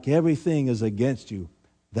seems like everything is against you,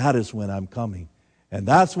 that is when I'm coming. And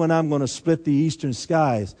that's when I'm going to split the eastern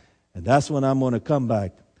skies. And that's when I'm going to come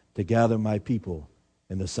back to gather my people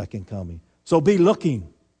in the second coming. So be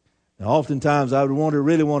looking. Now, oftentimes I would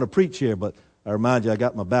really want to preach here, but I remind you, I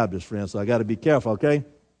got my Baptist friends, so I got to be careful, okay?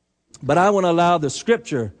 But I want to allow the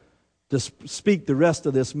Scripture to speak the rest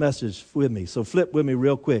of this message with me. So flip with me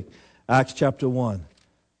real quick. Acts chapter 1.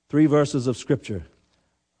 3 verses of Scripture.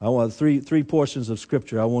 I want three portions of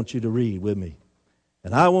Scripture I want you to read with me.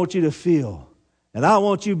 And I want you to feel. And I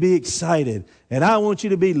want you to be excited. And I want you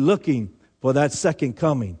to be looking for that second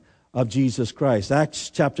coming of Jesus Christ. Acts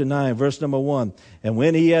chapter 9, verse number 1. And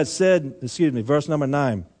when he had said, verse number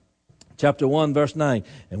 9. Chapter 1, verse 9.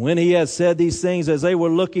 And when he had said these things, as they were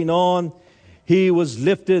looking on, he was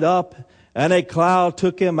lifted up, and a cloud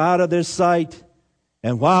took him out of their sight.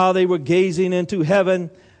 And while they were gazing into heaven,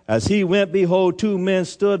 as he went, behold, 2 men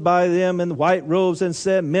stood by them in white robes and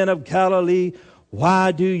said, Men of Galilee,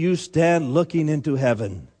 why do you stand looking into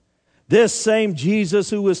heaven? This same Jesus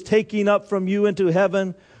who was taken up from you into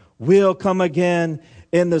heaven will come again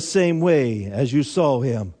in the same way as you saw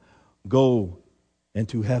him go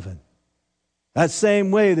into heaven. That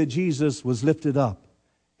same way that Jesus was lifted up.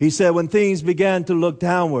 He said when things began to look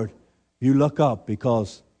downward, you look up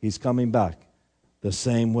because he's coming back the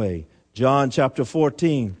same way. John chapter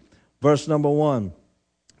 14, verse number 1.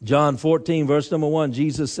 John 14, verse number 1,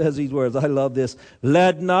 Jesus says these words. I love this.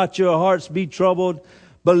 Let not your hearts be troubled.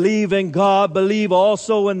 Believe in God. Believe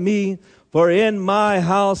also in me. For in my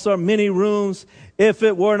house are many rooms. If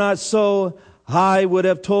it were not so, I would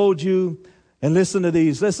have told you. And listen to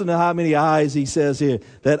these. Listen to how many I's he says here.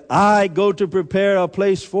 That I go to prepare a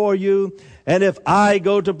place for you. And if I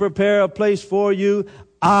go to prepare a place for you,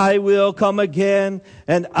 I will come again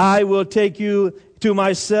and I will take you to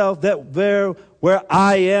myself, that where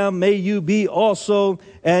I am, may you be also,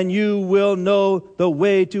 and you will know the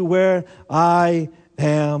way to where I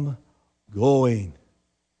am going.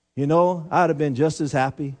 You know, I'd have been just as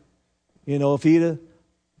happy, you know, if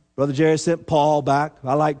Brother Jerry sent Paul back.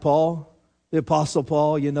 I like Paul, the Apostle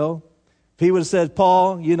Paul, you know. If he would have said,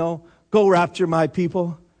 Paul, you know, go rapture my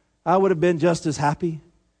people, I would have been just as happy.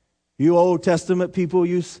 You Old Testament people,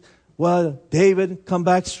 David, come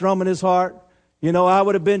back strumming his heart. You know, I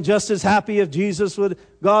would have been just as happy if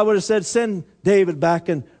God would have said, send David back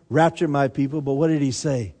and rapture my people. But what did he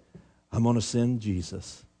say? I'm going to send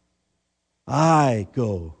Jesus. I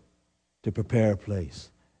go to prepare a place.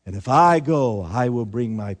 And if I go, I will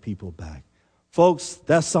bring my people back. Folks,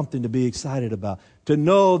 that's something to be excited about. To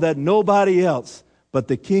know that nobody else but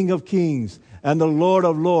the King of Kings and the Lord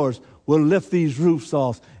of Lords will lift these roofs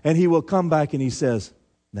off. And he will come back and he says,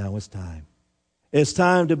 now it's time. It's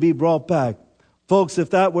time to be brought back. Folks, if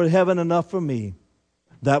that were heaven enough for me,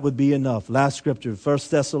 that would be enough. Last scripture, 1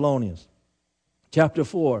 Thessalonians chapter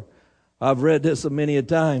 4. I've read this many a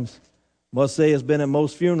times. Must say it's been at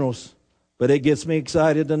most funerals, but it gets me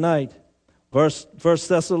excited tonight. 1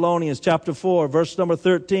 Thessalonians chapter 4, verse number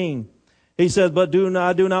 13. He says, but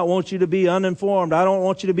I do not want you to be uninformed. I don't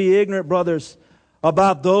want you to be ignorant, brothers,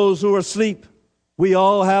 about those who are asleep. We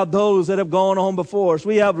all have those that have gone on before us.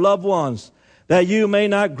 We have loved ones, that you may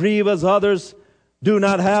not grieve as others do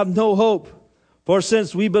not have no hope. For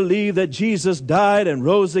since we believe that Jesus died and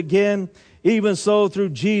rose again, even so through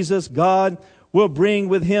Jesus God will bring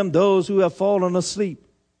with him those who have fallen asleep.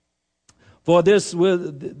 For this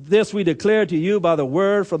we declare to you by the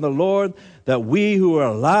word from the Lord, that we who are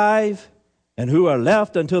alive and who are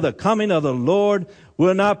left until the coming of the Lord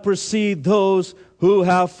will not precede those who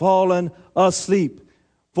have fallen asleep.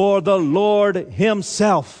 For the Lord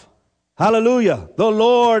himself, hallelujah, the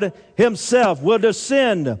Lord himself will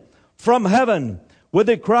descend from heaven with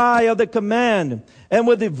the cry of the command, and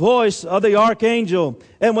with the voice of the archangel,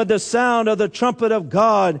 and with the sound of the trumpet of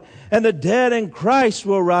God, and the dead in Christ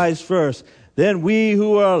will rise first. Then we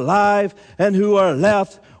who are alive and who are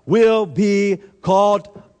left will be caught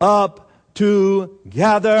up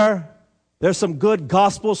together. There's some good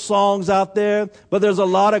gospel songs out there, but there's a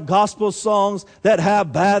lot of gospel songs that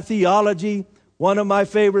have bad theology. One of my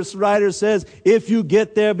favorite writers says, if you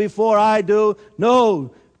get there before I do,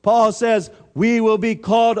 no. Paul says, we will be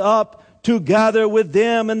caught up together with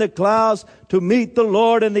them in the clouds to meet the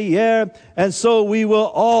Lord in the air. And so we will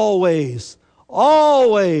always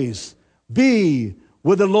be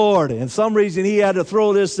with the Lord. And some reason he had to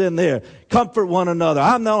throw this in there. Comfort one another.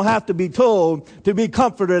 I don't have to be told to be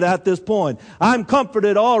comforted at this point. I'm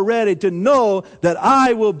comforted already to know that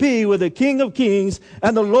I will be with the King of Kings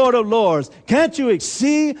and the Lord of Lords. Can't you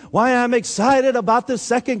see why I'm excited about the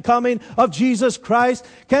second coming of Jesus Christ?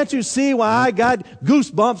 Can't you see why I got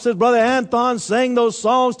goosebumps as Brother Anthon sang those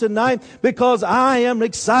songs tonight? Because I am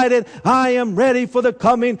excited. I am ready for the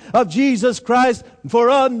coming of Jesus Christ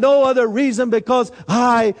for no other reason, because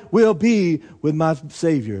I will be with my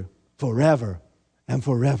Savior forever and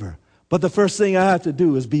forever. But the first thing I have to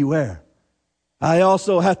do is beware. I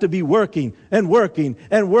also have to be working and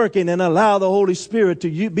allow the Holy Spirit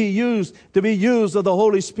to be used of the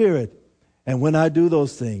Holy Spirit. And when I do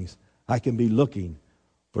those things, I can be looking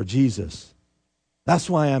for Jesus. That's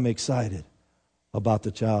why I'm excited about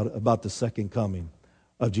the second coming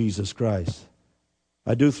of Jesus Christ.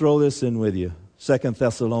 I do throw this in with you. 2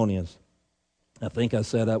 Thessalonians. I think I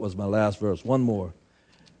said that was my last verse. One more.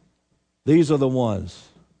 These are the ones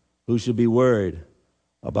who should be worried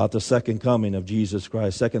about the second coming of Jesus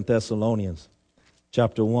Christ. 2 Thessalonians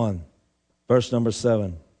chapter 1, verse number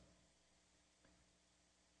 7.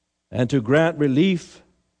 And to grant relief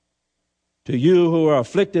to you who are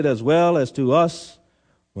afflicted as well as to us,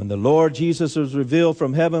 when the Lord Jesus was revealed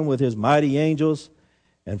from heaven with his mighty angels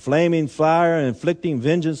and flaming fire, inflicting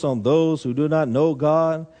vengeance on those who do not know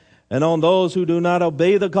God and on those who do not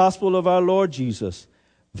obey the gospel of our Lord Jesus.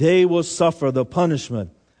 They will suffer the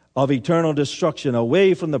punishment of eternal destruction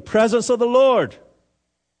away from the presence of the Lord.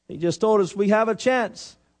 He just told us we have a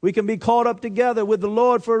chance. We can be caught up together with the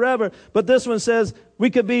Lord forever. But this one says we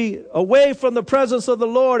could be away from the presence of the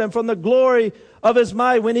Lord and from the glory of his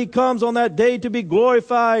might when he comes on that day to be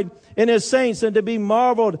glorified in his saints and to be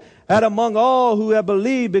marveled at among all who have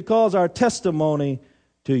believed, because our testimony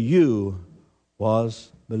to you was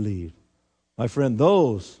believed. My friend,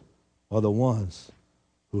 those are the ones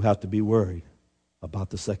who have to be worried about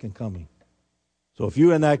the second coming. So if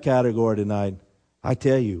you're in that category tonight, I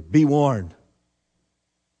tell you, be warned.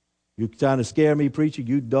 You trying to scare me, preacher?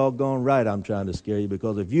 You doggone right I'm trying to scare you,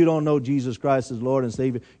 because if you don't know Jesus Christ as Lord and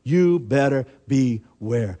Savior, you better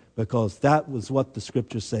beware, because that was what the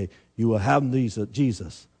Scriptures say. You will have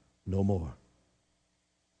Jesus no more.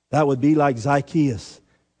 That would be like Zacchaeus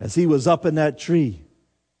as he was up in that tree.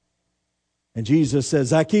 And Jesus says,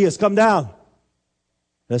 Zacchaeus, come down.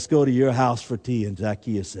 Let's go to your house for tea. And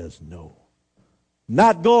Zacchaeus says, no.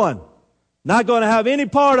 Not going. Not going to have any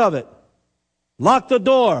part of it. Lock the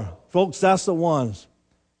door. Folks, that's the ones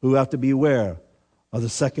who have to beware of the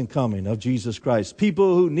second coming of Jesus Christ.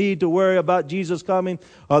 People who need to worry about Jesus coming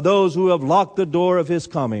are those who have locked the door of His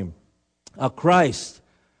coming. A Christ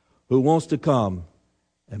who wants to come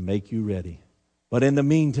and make you ready. But in the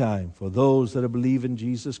meantime, for those that believe in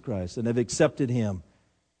Jesus Christ and have accepted Him,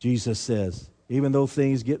 Jesus says, even though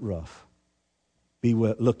things get rough, be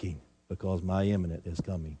looking, because my imminent is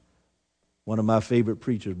coming. One of my favorite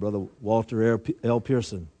preachers, Brother Walter L.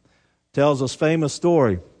 Pearson, tells us a famous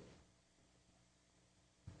story.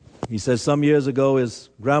 He says some years ago his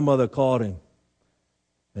grandmother called him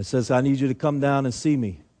and says, I need you to come down and see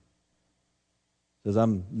me. Says,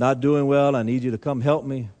 I'm not doing well. I need you to come help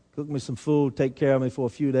me, cook me some food, take care of me for a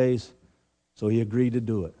few days. So he agreed to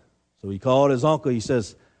do it. So he called his uncle. He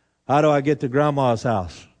says, how do I get to Grandma's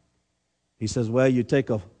house? He says, well, you take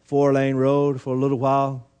a 4-lane road for a little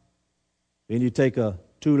while. Then you take a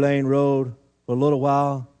 2-lane road for a little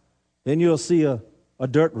while. Then you'll see a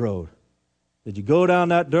dirt road. Did you go down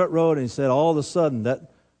that dirt road? And he said, all of a sudden,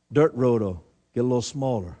 that dirt road will get a little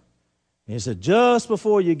smaller. And he said, just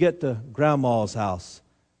before you get to Grandma's house,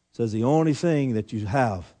 says the only thing that you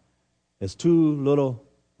have is 2 little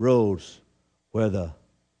roads where the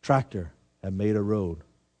tractor had made a road.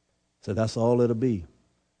 So that's all it'll be.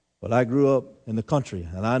 But I grew up in the country,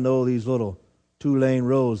 and I know these little 2-lane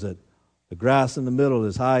roads that the grass in the middle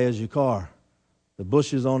is high as your car. The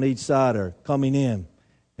bushes on each side are coming in.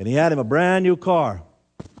 And he had him a brand new car.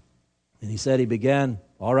 And he said he began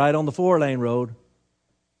all right on the 4-lane road.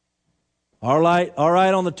 All right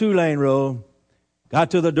on the 2-lane road.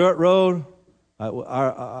 Got to the dirt road.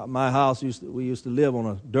 My house, we used to live on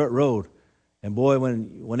a dirt road. And boy,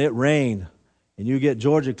 when it rained, and you get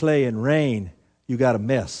Georgia clay and rain, you got a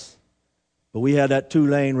mess. But we had that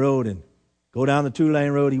 2-lane road, and go down the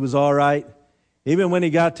 2-lane road, he was all right. Even when he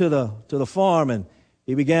got to the farm, and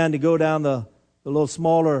he began to go down the little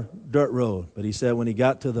smaller dirt road. But he said when he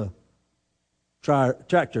got to the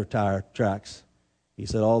tractor tire tracks, he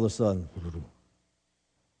said all of a sudden,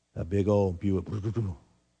 that big old Buick. And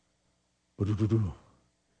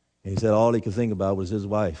he said all he could think about was his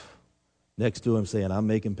wife next to him saying, I'm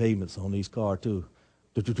making payments on these cars too.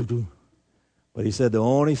 But he said the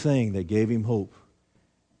only thing that gave him hope,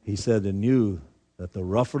 he said he knew that the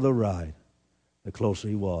rougher the ride, the closer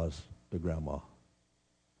he was to Grandma.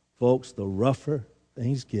 Folks, the rougher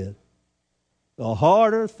things get, the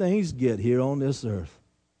harder things get here on this earth,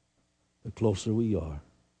 the closer we are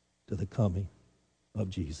to the coming of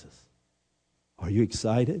Jesus. Are you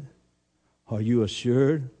excited? Are you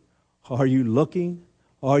assured? Are you looking?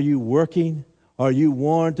 Are you working? Are you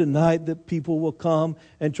warned tonight that people will come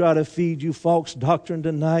and try to feed you false doctrine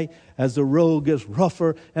tonight? As the road gets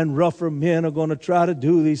rougher and rougher, men are going to try to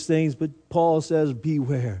do these things. But Paul says,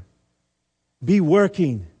 beware. Be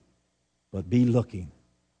working, but be looking,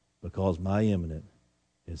 because my imminent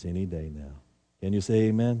is any day now. Can you say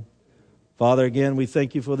amen? Father, again, we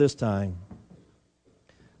thank you for this time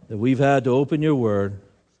that we've had to open your word.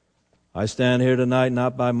 I stand here tonight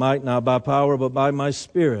not by might, not by power, but by my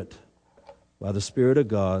Spirit, by the Spirit of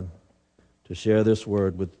God, to share this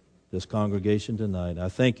word with this congregation tonight. I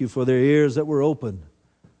thank you for their ears that were open.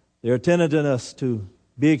 They're attentive to us to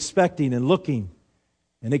be expecting and looking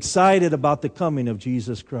and excited about the coming of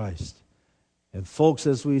Jesus Christ. And folks,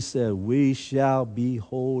 as we said, we shall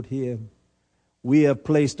behold Him. We have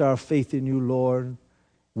placed our faith in you, Lord.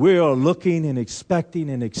 We are looking and expecting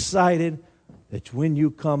and excited that when you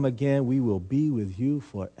come again, we will be with you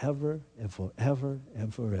forever and forever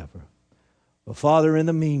and forever. But Father, in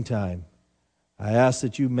the meantime, I ask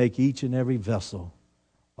that you make each and every vessel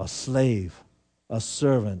a slave, a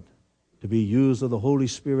servant, to be used of the Holy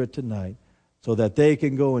Spirit tonight, so that they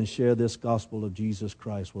can go and share this gospel of Jesus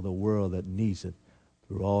Christ with a world that needs it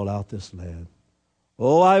through all out this land.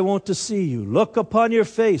 Oh, I want to see you. Look upon your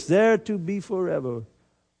face, there to be forever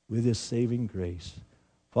with His saving grace.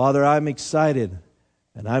 Father, I'm excited,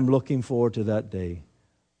 and I'm looking forward to that day.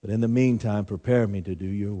 But in the meantime, prepare me to do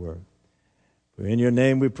your work. For in your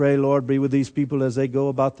name we pray, Lord, be with these people as they go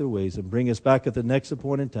about their ways, and bring us back at the next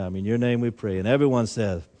appointed time. In your name we pray. And everyone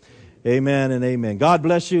says, amen and amen. God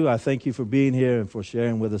bless you. I thank you for being here and for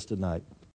sharing with us tonight.